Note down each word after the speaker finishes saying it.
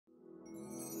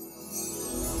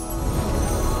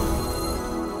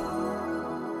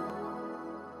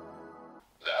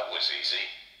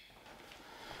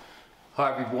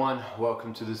Hi everyone,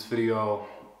 welcome to this video.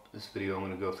 This video I'm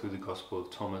going to go through the Gospel of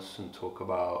Thomas and talk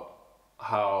about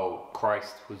how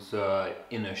Christ was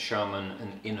inner shaman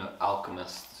and inner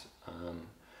alchemist.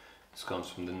 This comes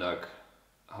from the Nag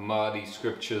Hammadi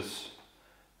Scriptures,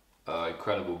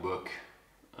 incredible book.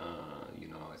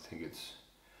 I think it's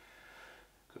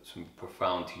got some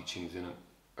profound teachings in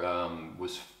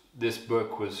it. This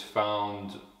book was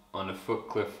found on a foot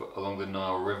cliff along the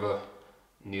Nile River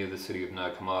near the city of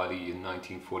Nag Hammadi in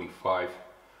 1945.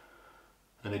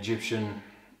 An Egyptian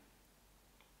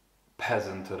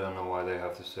peasant, I don't know why they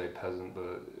have to say peasant, but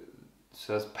it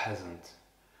says peasant,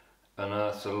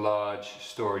 unearths a large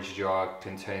storage jar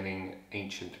containing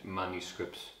ancient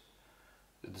manuscripts.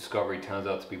 The discovery turns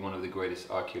out to be one of the greatest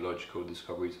archaeological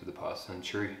discoveries of the past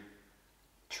century.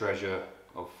 Treasure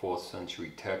of 4th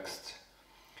century text.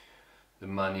 The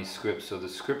manuscripts are the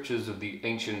scriptures of the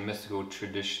ancient mystical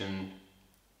tradition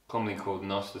commonly called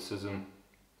Gnosticism,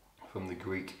 from the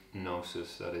Greek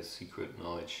gnosis, that is secret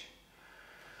knowledge.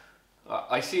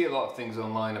 I see a lot of things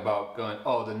online about going,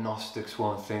 oh, the Gnostics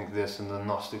won't think this, and the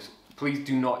Gnostics... Please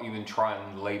do not even try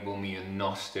and label me a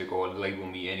Gnostic or label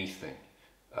me anything.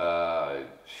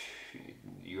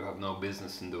 You have no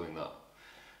business in doing that.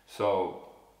 So,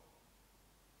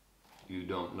 you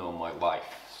don't know my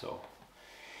life. So,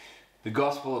 the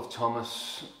Gospel of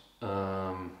Thomas,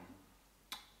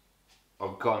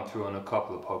 I've gone through on a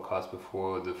couple of podcasts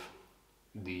before,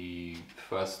 the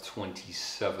first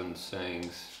 27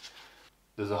 sayings.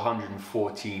 There's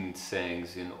 114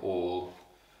 sayings in all.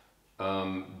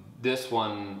 This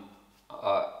one,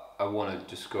 I want to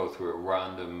just go through at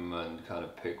random and kind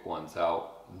of pick ones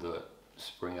out that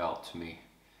spring out to me.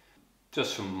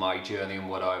 Just from my journey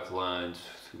and what I've learned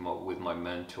with my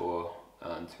mentor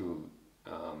and through,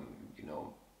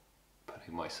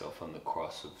 putting myself on the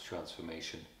cross of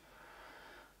transformation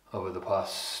over the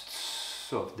past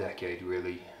sort of decade,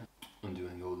 really, and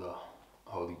doing all the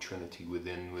Holy Trinity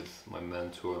within with my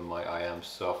mentor and my I am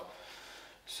self.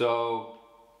 So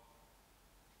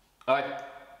I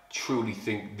truly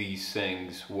think these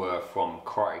things were from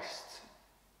Christ.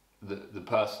 The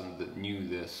person that knew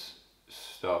this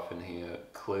stuff in here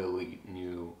clearly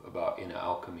knew about inner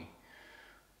alchemy.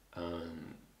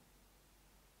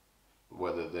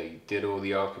 Whether they did all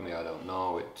the alchemy, I don't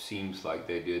know. It seems like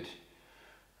they did.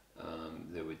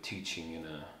 They were teaching in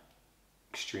an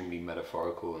extremely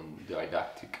metaphorical and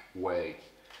didactic way,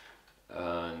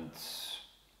 and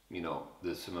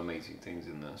there's some amazing things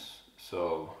in this.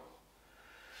 So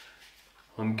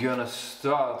I'm gonna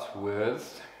start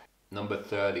with number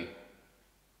 30.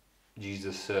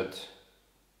 Jesus said,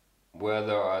 "Where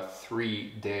there are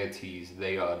 3 deities,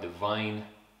 they are divine.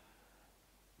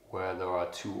 Where there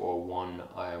are 2 or 1,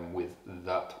 I am with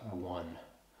that one."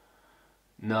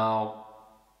 Now,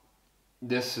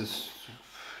 this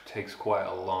takes quite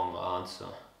a long answer.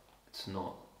 It's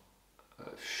not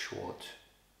a short,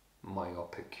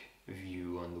 myopic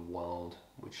view on the world,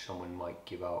 which someone might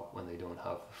give out when they don't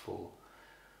have the full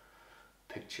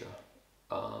picture.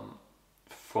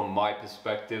 From my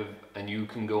perspective, and you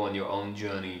can go on your own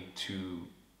journey to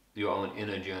your own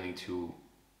inner journey to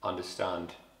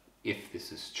understand if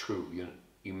this is true.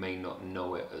 You may not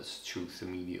know it as truth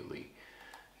immediately.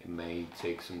 It may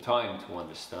take some time to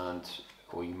understand,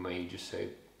 or you may just say,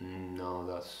 no,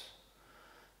 that's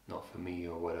not for me,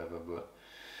 or whatever. But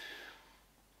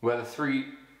where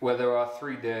there are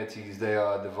 3 deities, they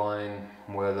are divine.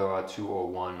 Where there are 2 or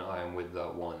 1, I am with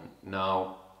that one.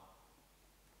 Now,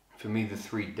 for me, the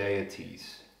 3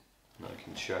 deities, and I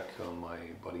can check on my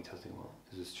body testing, well,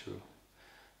 is this true?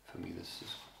 For me,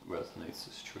 resonates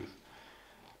as truth.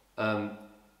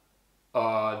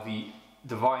 Are the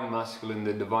divine masculine,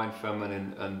 the divine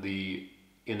feminine, and the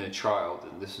inner child.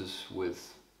 And this is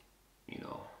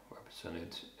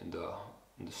represented in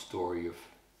the story of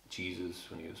Jesus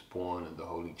when he was born, and the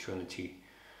Holy Trinity.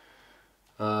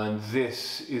 And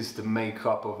this is the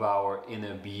makeup of our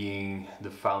inner being,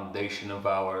 the foundation of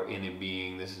our inner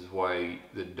being. This is why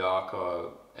the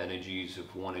darker energies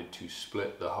have wanted to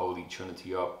split the Holy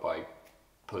Trinity up by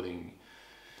putting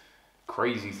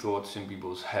crazy thoughts in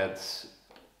people's heads,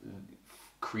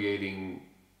 creating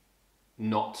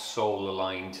not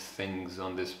soul-aligned things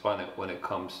on this planet when it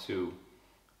comes to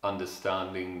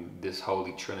understanding this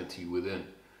Holy Trinity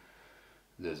within.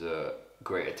 There's a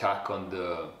great attack on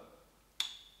the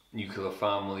nuclear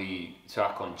family,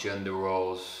 attack on gender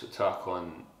roles, attack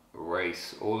on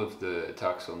race. All of the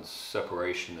attacks on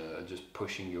separation are just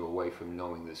pushing you away from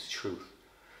knowing this truth.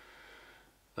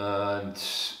 And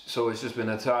so it's just been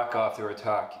attack after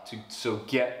attack. To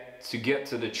get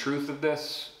to the truth of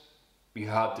this, you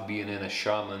had to be an inner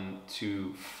shaman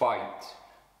to fight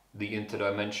the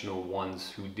interdimensional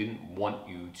ones who didn't want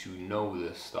you to know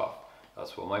this stuff.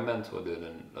 That's what my mentor did,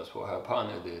 and that's what her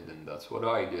partner did, and that's what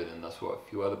I did, and that's what a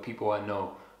few other people I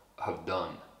know have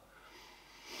done.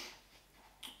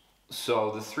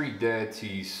 So the three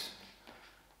deities,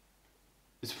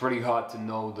 it's pretty hard to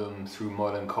know them through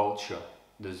modern culture.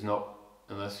 There's not,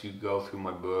 unless you go through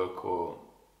my book or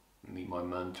meet my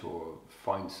mentor or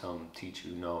find some teacher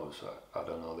who knows. I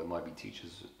don't know, there might be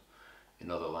teachers in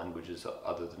other languages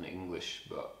other than English,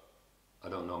 but I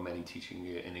don't know many teaching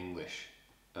it in English.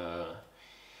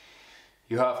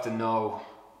 You have to know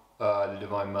the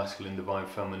divine masculine, divine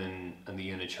feminine, and the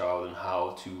inner child, and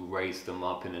how to raise them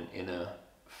up in an inner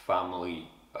family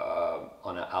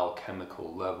on an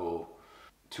alchemical level,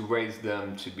 to raise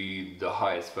them to be the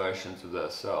highest versions of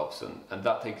themselves. And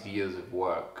that takes years of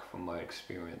work from my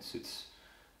experience. It's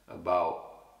about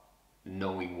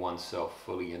knowing oneself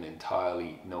fully and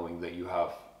entirely, knowing that you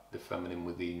have the feminine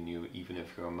within you, even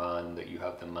if you're a man, that you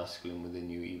have the masculine within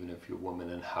you, even if you're a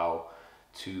woman, and how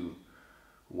to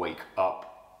wake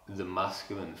up the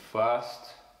masculine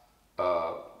first.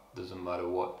 Doesn't matter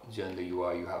what gender you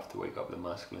are, you have to wake up the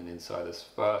masculine inside us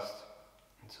first,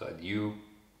 inside you,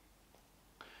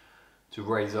 to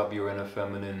raise up your inner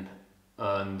feminine,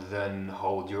 and then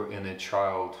hold your inner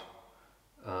child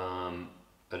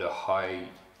at a high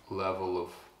level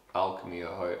of alchemy, a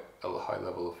high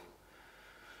level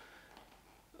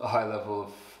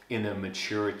of inner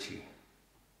maturity.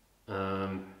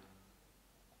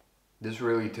 This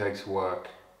really takes work,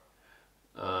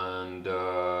 and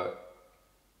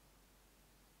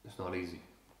it's not easy.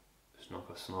 It's not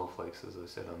for snowflakes, as I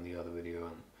said on the other video,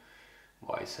 and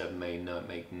what I said may not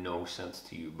make no sense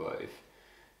to you, but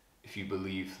if you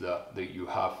believe that you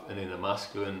have an inner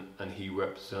masculine and he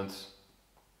represents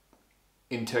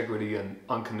integrity and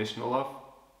unconditional love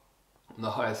on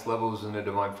the highest levels, in the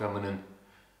divine feminine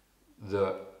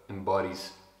that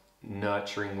embodies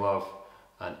nurturing love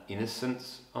and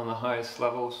innocence on the highest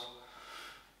levels,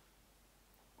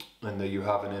 and that you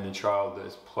have an inner child that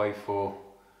is playful,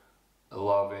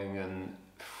 loving and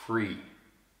free,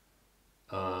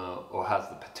 or has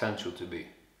the potential to be.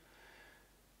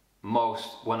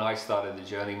 When I started the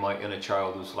journey, my inner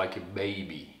child was like a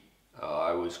baby.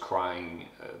 I was crying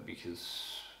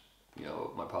because, you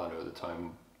know, my partner at the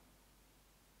time,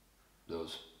 there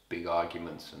was big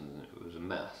arguments and it was a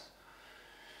mess.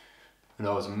 And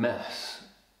I was a mess.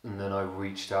 And then I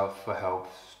reached out for help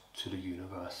to the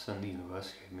universe, and the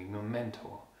universe gave me a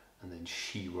mentor. And then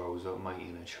she rose up my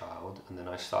inner child, and then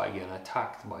I started getting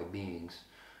attacked by beings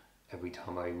every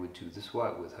time I would do this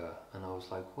work with her. And I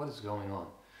was like, what is going on?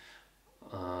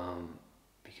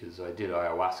 Because I did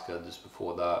ayahuasca just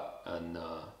before that, and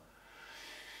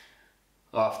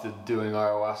after doing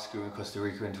ayahuasca in Costa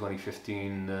Rica in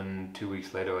 2015, then 2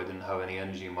 weeks later I didn't have any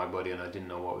energy in my body and I didn't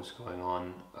know what was going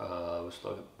on. I was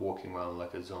like walking around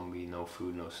like a zombie. No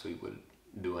food, no sleep would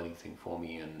do anything for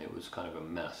me, and it was kind of a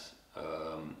mess.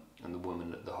 And the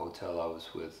woman at the hotel I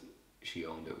was with, she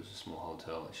owned it. It was a small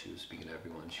hotel, and she was speaking to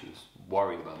everyone. She was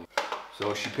worried about me.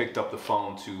 So she picked up the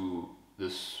phone to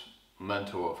this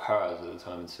mentor of hers at the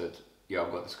time and said, yeah,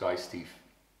 I've got this guy Steve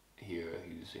here,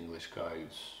 he's an English guy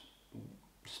who's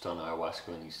just done ayahuasca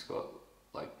and he's got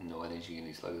like no energy and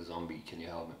he's like a zombie, can you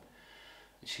help him?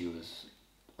 And she was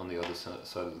on the other side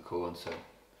of the call and said,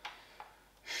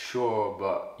 sure,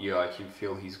 but yeah, I can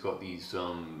feel he's got these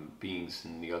beings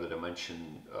in the other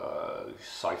dimension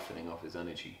siphoning off his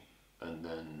energy. And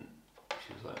then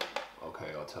she was like,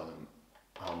 okay, I'll tell him,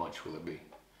 how much will it be?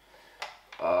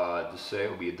 Just say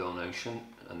it'll be a donation,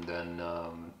 and then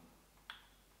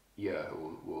yeah,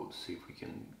 we'll see if we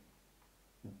can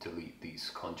delete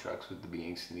these contracts with the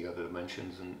beings in the other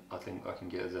dimensions, and I think I can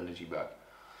get his energy back.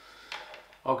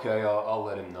 Okay, I'll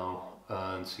let him know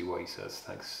and see what he says.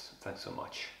 Thanks so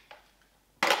much.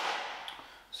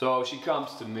 So she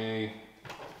comes to me,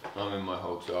 I'm in my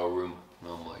hotel room,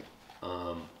 and I'm like,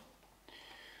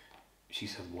 she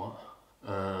said what?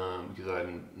 Because I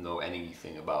didn't know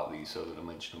anything about these other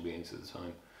dimensional beings at the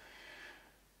time.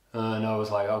 And I was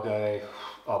like, okay,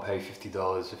 I'll pay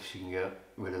 $50 if she can get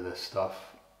rid of this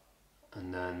stuff.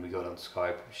 And then we got on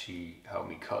Skype. She helped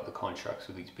me cut the contracts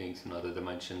with these beings in other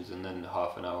dimensions, and then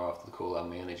half an hour after the call I had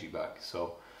my energy back.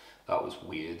 So that was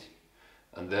weird.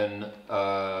 And then,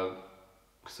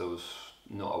 because I was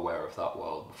not aware of that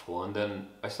world before, and then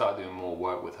I started doing more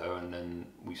work with her, and then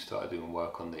we started doing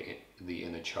work on the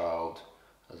inner child,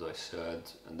 as I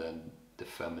said, and then the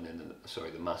feminine,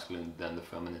 sorry, the masculine, then the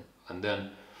feminine. And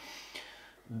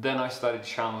then I started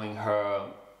channeling her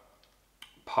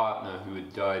partner who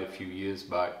had died a few years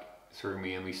back through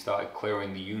me, and we started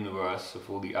clearing the universe of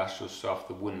all the astral stuff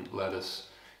that wouldn't let us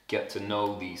get to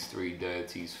know these three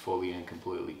deities fully and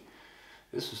completely.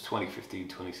 This was 2015,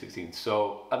 2016.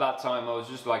 So at that time I was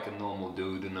just like a normal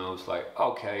dude, and I was like,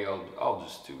 okay, I'll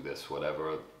just do this,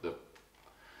 whatever. It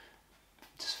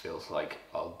just feels like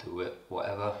I'll do it,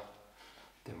 whatever.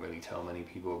 Didn't really tell many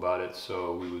people about it.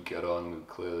 So we would get on, we would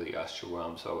clear the astral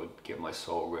realms. I would get my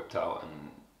soul ripped out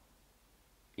and,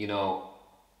 you know,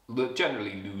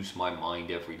 generally lose my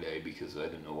mind every day because I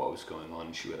didn't know what was going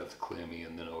on. She would have to clear me,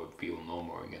 and then I would feel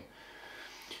normal again.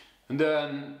 And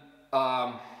then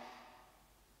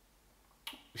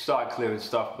we started clearing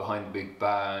stuff behind the Big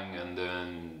Bang, and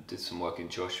then did some work in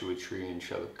Joshua Tree in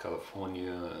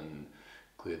California, and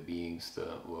cleared beings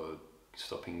that were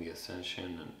stopping the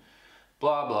ascension, and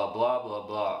blah blah blah blah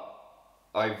blah.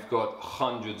 I've got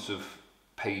hundreds of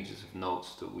pages of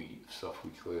notes that stuff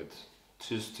we cleared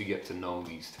just to get to know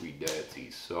these three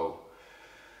deities. So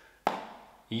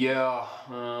yeah,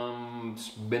 it's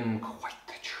been quite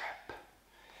the trip.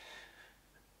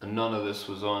 And none of this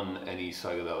was on any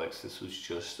psychedelics. This was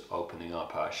just opening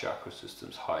up our chakra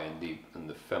systems high and deep. And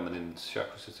the feminine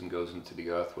chakra system goes into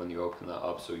the earth when you open that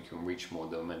up, so you can reach more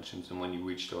dimensions. And when you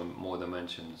reach more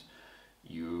dimensions,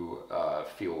 you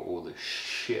feel all the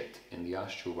shit in the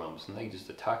astral realms, and they just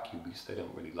attack you because they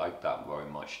don't really like that very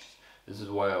much. This is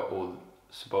why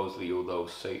supposedly all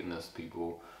those Satanist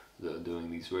people that are doing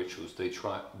these rituals,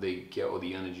 they get all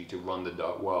the energy to run the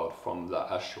dark world from that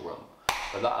astral realm.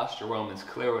 But that astral realm is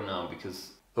clearer now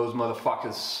because those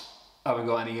motherfuckers haven't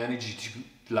got any energy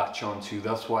to latch onto.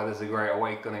 That's why there's a great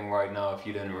awakening right now, if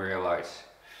you didn't realize.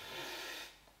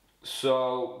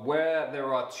 So where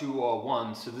there are two or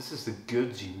one, so this is the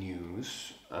good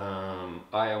news.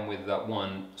 I am with that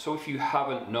one. So if you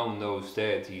haven't known those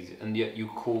deities and yet you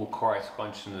call Christ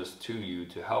consciousness to you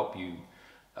to help you,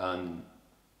 and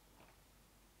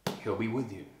he'll be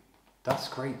with you. That's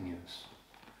great news.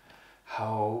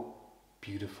 How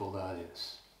beautiful that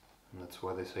is. And that's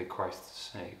why they say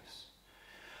Christ saves.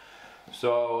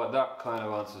 So that kind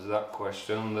of answers that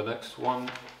question. The next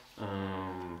one,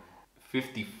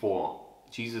 54.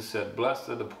 Jesus said, "Blessed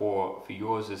are the poor, for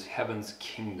yours is heaven's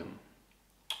kingdom."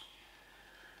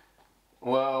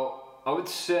 Well, I would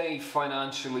say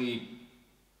financially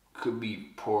could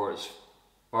be poor as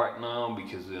right now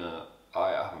because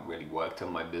I haven't really worked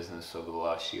on my business over the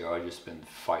last year. I've just been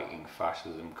fighting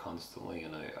fascism constantly,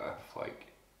 and I've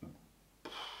like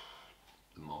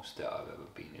the most debt I've ever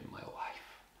been in my life.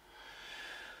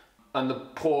 And the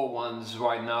poor ones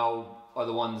right now are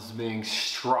the ones being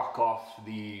struck off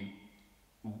the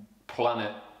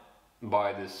planet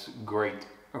by this great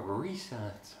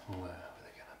reset, where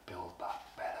they're gonna build back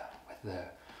better with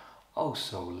their oh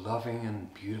so loving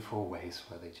and beautiful ways,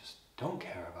 where they just don't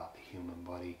care about the human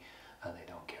body, and they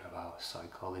don't care about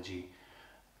psychology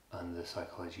and the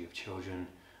psychology of children,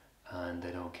 and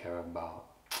they don't care about,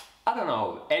 I don't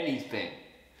know, anything.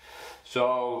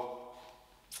 So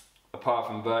apart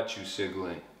from virtue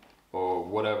signaling or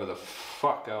whatever the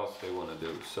fuck else they want to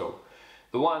do. So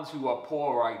the ones who are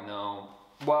poor right now,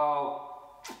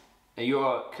 well,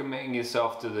 you're committing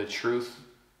yourself to the truth,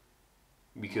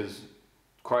 because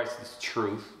Christ is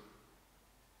truth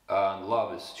and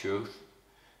love is truth.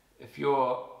 If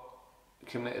you're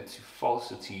committed to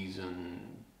falsities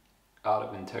and out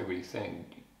of integrity thing,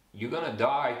 you're gonna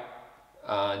die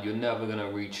and you're never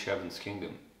gonna reach heaven's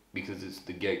kingdom, because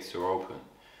the gates are open.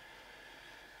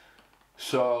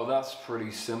 So that's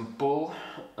pretty simple.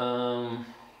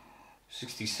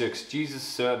 66. Jesus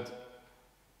said,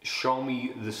 "Show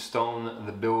me the stone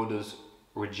the builders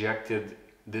rejected.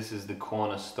 This is the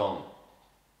cornerstone."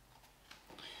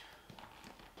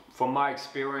 From my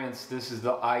experience, this is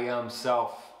the I am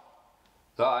self.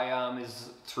 The I am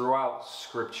is throughout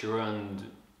scripture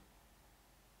and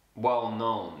well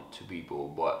known to people,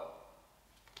 but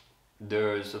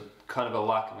there's a kind of a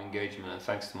lack of engagement, and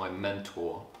thanks to my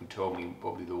mentor, who told me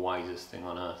probably the wisest thing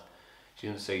on earth. She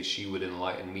didn't say she would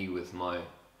enlighten me with my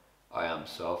I am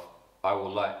self. I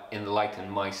will enlighten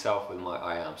myself with my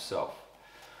I am self.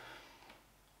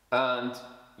 And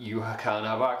you can't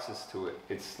have access to it.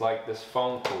 It's like this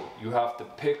phone call. You have to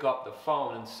pick up the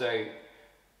phone and say,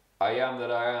 "I am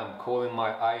that I am," calling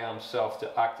my I am self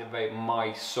to activate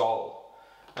my soul.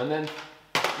 And then,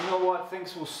 you know what,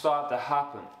 things will start to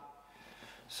happen.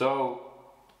 So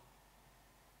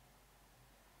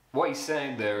what he's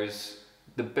saying there is,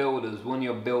 the builders, when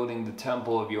you're building the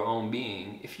temple of your own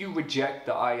being, if you reject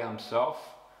the I am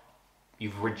self,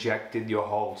 you've rejected your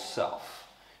whole self.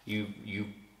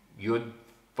 You're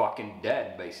fucking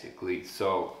dead, basically.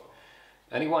 So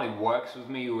anyone who works with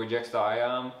me who rejects the I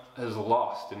am has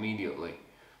lost immediately,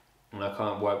 and I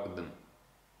can't work with them.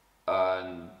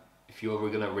 And if you're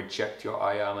going to reject your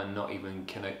I am and not even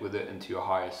connect with it into your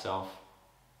higher self,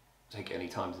 take any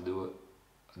time to do it,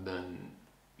 then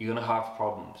you're going to have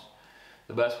problems.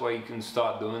 The best way you can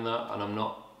start doing that, and I'm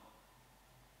not,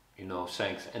 you know,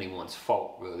 saying it's anyone's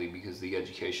fault really, because the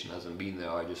education hasn't been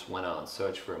there. I just went out and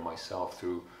searched for it myself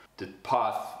through the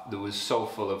path that was so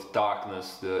full of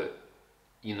darkness that,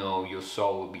 you know, your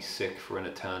soul would be sick for an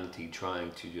eternity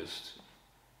trying to just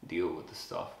deal with the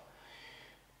stuff.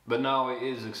 But now it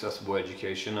is accessible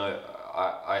education.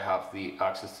 I have the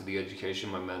access to the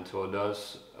education, my mentor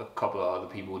does, a couple of other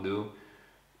people do.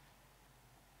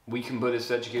 We can put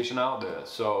this education out there,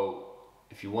 so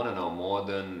if you want to know more,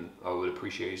 then I would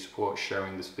appreciate your support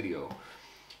sharing this video.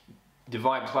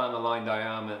 Divine plan aligned I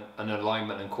am and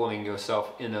alignment, and calling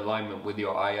yourself in alignment with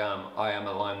your I am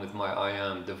aligned with my I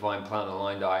am, divine plan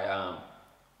aligned I am.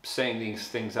 Saying these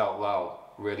things out loud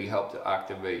really help to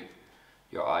activate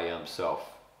your I am self.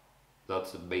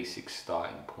 That's a basic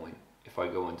starting point. If I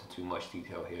go into too much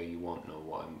detail here, you won't know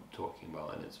what I'm talking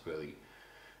about, and it's really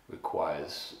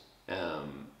requires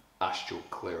astral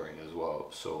clearing as well.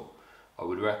 So I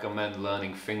would recommend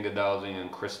learning finger dowsing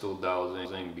and crystal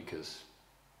dowsing, because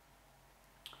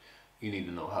you need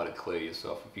to know how to clear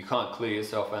yourself. If you can't clear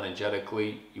yourself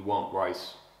energetically, you won't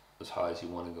rise as high as you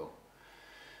want to go.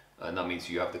 And that means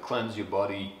you have to cleanse your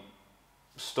body,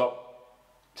 stop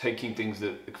taking things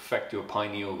that affect your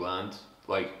pineal gland,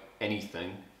 like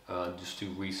anything. Just do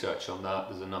research on that.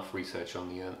 There's enough research on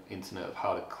the internet of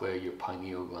how to clear your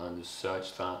pineal gland. Just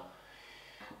search that.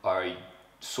 I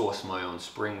source my own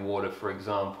spring water, for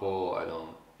example. I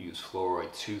don't use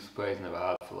fluoride toothpaste, never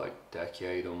have for like a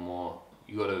decade or more.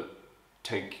 You gotta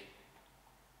take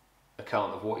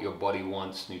account of what your body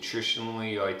wants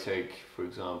nutritionally. I take, for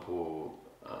example,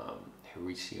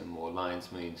 hericium or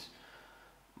lion's mane's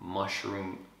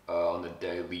mushroom on the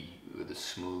daily with a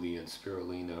smoothie and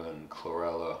spirulina and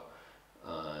chlorella,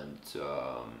 and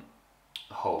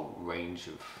a whole range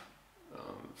of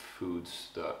foods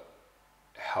that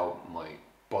help my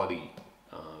body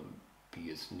be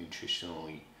as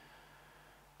nutritionally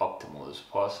optimal as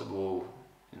possible.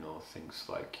 You know, things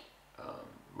like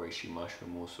reishi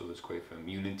mushroom also is great for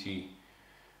immunity.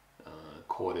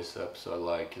 Cordyceps I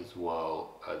like as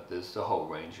well. There's a whole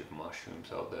range of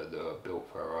mushrooms out there that are built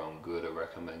for our own good. I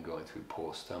recommend going through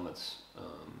Paul Stamets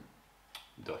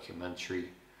documentary.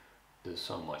 There's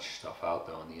so much stuff out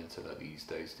there on the internet these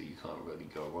days that you can't really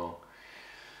go wrong.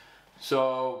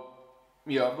 So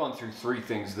yeah, I've gone through 3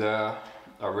 things there.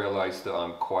 I realized that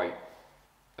I'm quite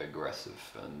aggressive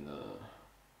and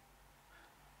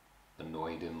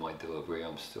annoyed in my delivery.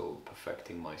 I'm still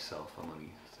perfecting myself. I'm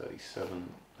only 37.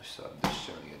 I started this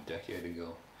journey a decade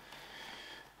ago.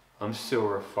 I'm still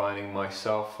refining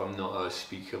myself. I'm not a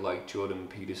speaker like Jordan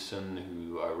Peterson,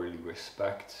 who I really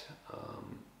respect,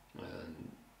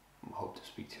 and hope to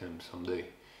speak to him someday.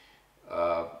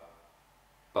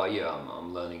 But yeah,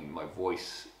 I'm learning my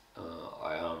voice.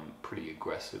 I am pretty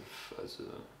aggressive as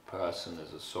a person,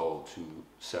 as a soul, to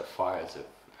set fires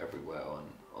everywhere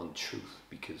on truth,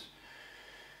 because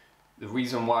the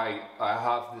reason why I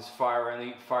have this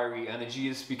fiery energy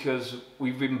is because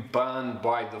we've been burned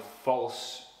by the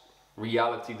false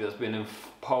reality that's been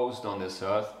imposed on this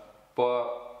earth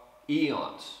for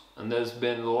eons, and there's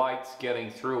been lights getting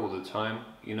through all the time.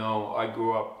 You know, I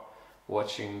grew up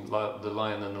watching The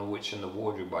Lion and the Witch and the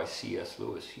Wardrobe by C.S.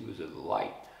 Lewis. He was a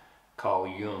light. Carl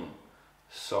Jung,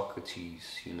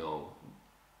 Socrates, you know,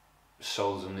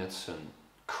 Solzhenitsyn,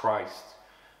 Christ.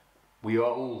 We are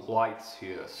all lights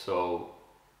here, so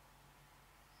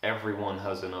everyone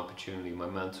has an opportunity. My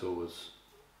mentor was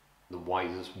the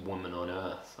wisest woman on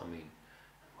earth. I mean,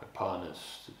 my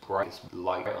partner's the brightest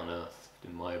light on earth,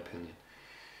 in my opinion.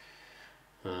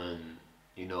 And,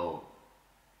 you know,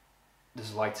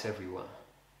 there's lights everywhere.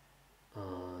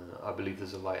 I believe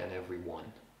there's a light in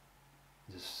everyone.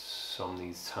 Just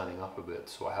somebody's turning up a bit,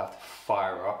 so I have to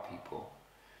fire up people.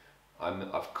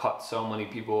 I've cut so many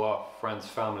people off, friends,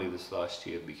 family, this last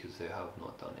year, because they have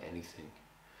not done anything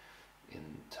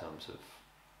in terms of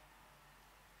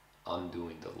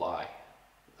undoing the lie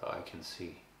that I can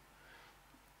see.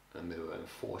 And they were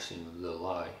enforcing the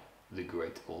lie, the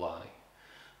great lie.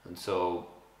 And so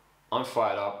I'm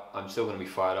fired up. I'm still going to be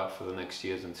fired up for the next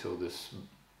years until this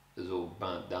is all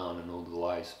burnt down and all the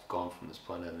lies have gone from this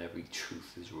planet and every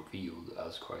truth is revealed,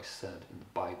 as Christ said in the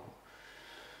Bible.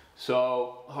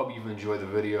 So I hope you've enjoyed the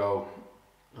video.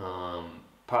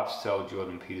 Perhaps tell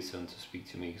Jordan Peterson to speak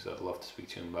to me, because I'd love to speak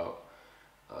to him about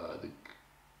the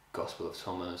Gospel of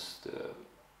Thomas, the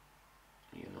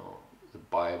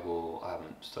Bible. I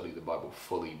haven't studied the Bible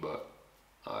fully, but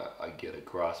I get a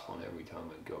grasp on it every time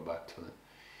I go back to it.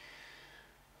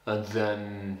 And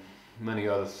then many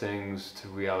other things, to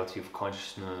reality of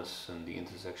consciousness and the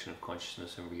intersection of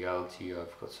consciousness and reality.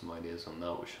 I've got some ideas on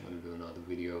that, which I'm going to do another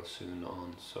video soon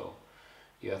on. So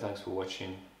yeah, thanks for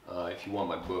watching. If you want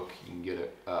my book, you can get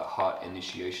it at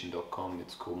heartinitiation.com.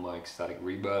 It's called My Ecstatic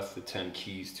Rebirth, the 10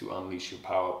 Keys to Unleash Your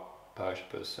Power,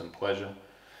 Purpose and Pleasure.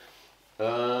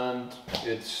 And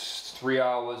it's 3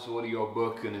 hours audio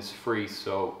book and it's free,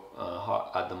 so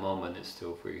at the moment it's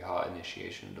still free.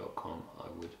 Heartinitiation.com. I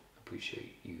would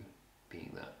appreciate you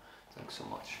being there. Thanks so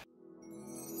much.